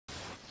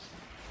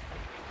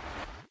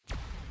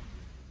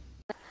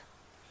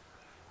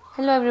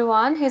Hello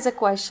everyone, here's a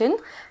question.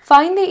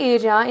 Find the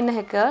area in a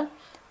hectare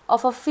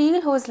of a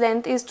field whose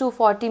length is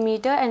 240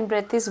 meter and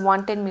breadth is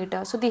 110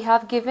 meter. So they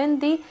have given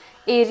the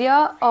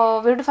area,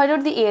 we have to find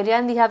out the area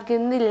and they have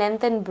given the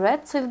length and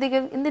breadth. So if they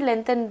give in the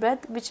length and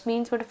breadth, which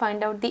means we have to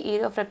find out the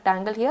area of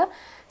rectangle here.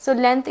 So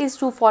length is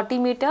 240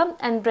 meter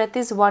and breadth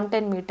is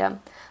 110 meter.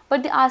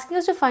 But they're asking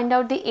us to find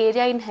out the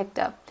area in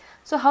hectare.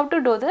 So how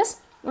to do this?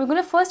 We're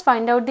going to first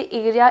find out the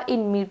area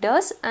in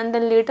meters and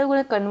then later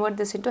we're going to convert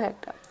this into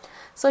hectare.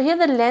 So here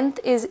the length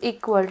is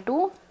equal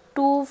to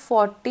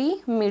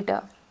 240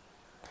 meter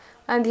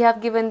and they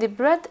have given the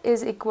breadth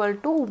is equal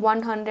to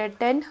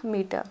 110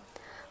 meter.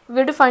 We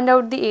have to find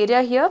out the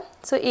area here.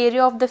 So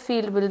area of the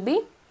field will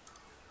be,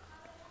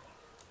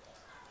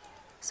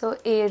 so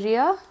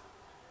area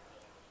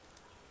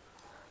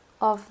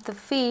of the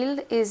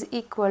field is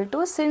equal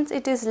to, since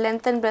it is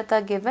length and breadth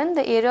are given,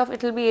 the area of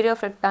it will be area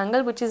of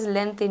rectangle, which is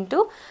length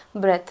into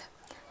breadth.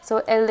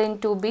 So L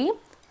into B.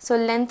 So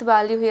length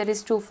value here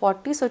is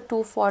 240, so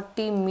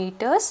 240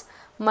 meters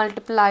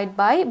multiplied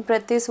by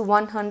breadth is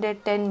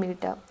 110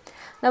 meter.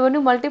 Now when you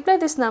multiply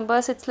these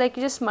numbers, it's like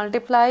you just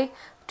multiply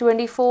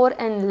 24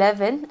 and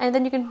 11 and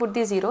then you can put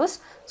the zeros.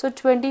 So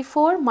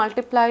 24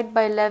 multiplied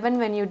by 11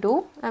 when you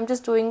do, I'm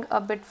just doing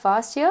a bit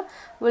fast here,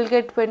 we'll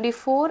get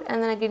 24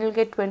 and then again you'll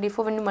get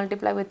 24 when you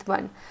multiply with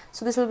 1.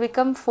 So this will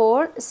become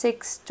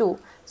 462.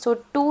 So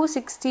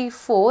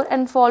 264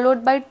 and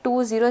followed by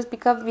 2 zeros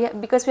because we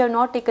have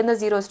not taken the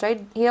zeros,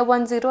 right? Here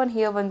 1 0 and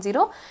here 1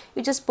 0,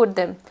 you just put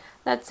them.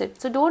 That's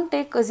it. So don't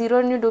take a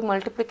 0 when you do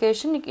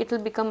multiplication, it will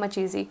become much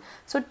easy.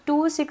 So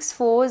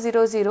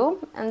 26400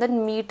 and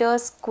then meter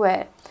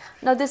square.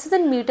 Now this is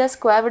in meter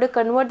square. We have to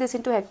convert this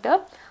into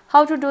hectare.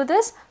 How to do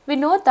this? We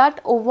know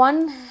that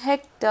 1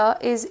 hectare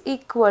is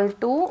equal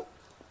to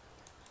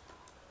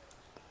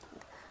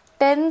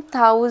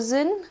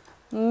 10,000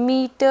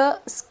 meter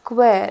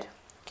square.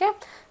 Okay,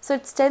 so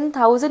it's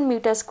 10,000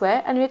 meter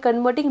square and we are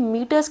converting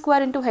meter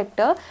square into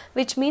hectare,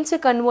 which means we are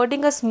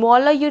converting a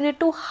smaller unit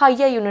to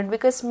higher unit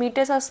because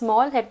meters are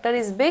small, hectare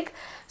is big.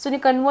 So we are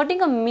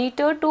converting a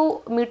meter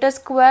to meter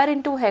square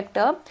into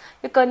hectare.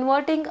 We are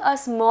converting a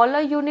smaller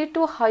unit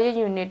to a higher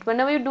unit.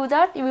 Whenever you do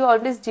that, you will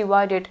always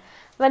divide it.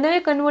 Whenever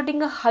you are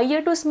converting a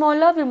higher to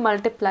smaller, we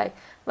multiply.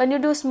 When you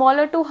do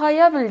smaller to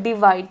higher, we will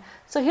divide.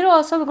 So here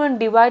also we are going to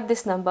divide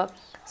this number.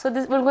 So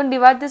this we are going to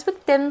divide this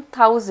with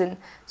 10,000.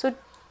 So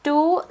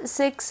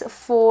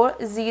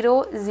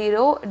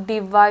 26400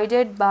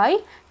 divided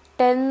by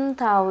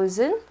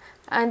 10,000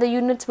 and the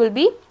units will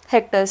be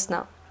hectares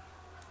now.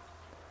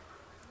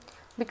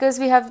 Because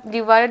we have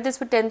divided this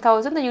with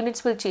 10,000, the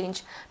units will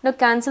change. Now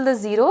cancel the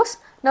zeros.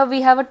 Now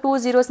we have a 2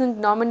 zeros in the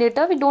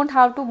denominator. We don't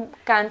have to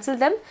cancel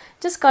them.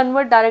 Just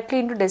convert directly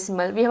into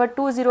decimal. We have a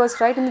 2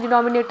 zeros right in the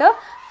denominator.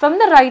 From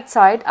the right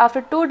side, after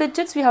 2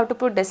 digits, we have to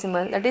put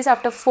decimal. That is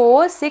after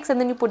 4, 6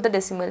 and then you put the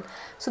decimal.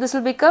 So this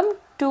will become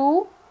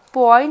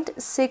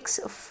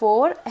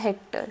 2.64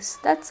 hectares.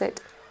 That's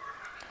it.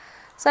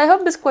 So I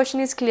hope this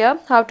question is clear,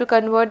 how to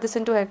convert this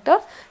into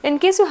hectare. In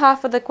case you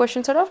have further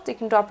questions you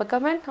can drop a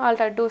comment. I'll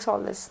try to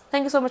solve this.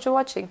 Thank you so much for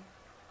watching.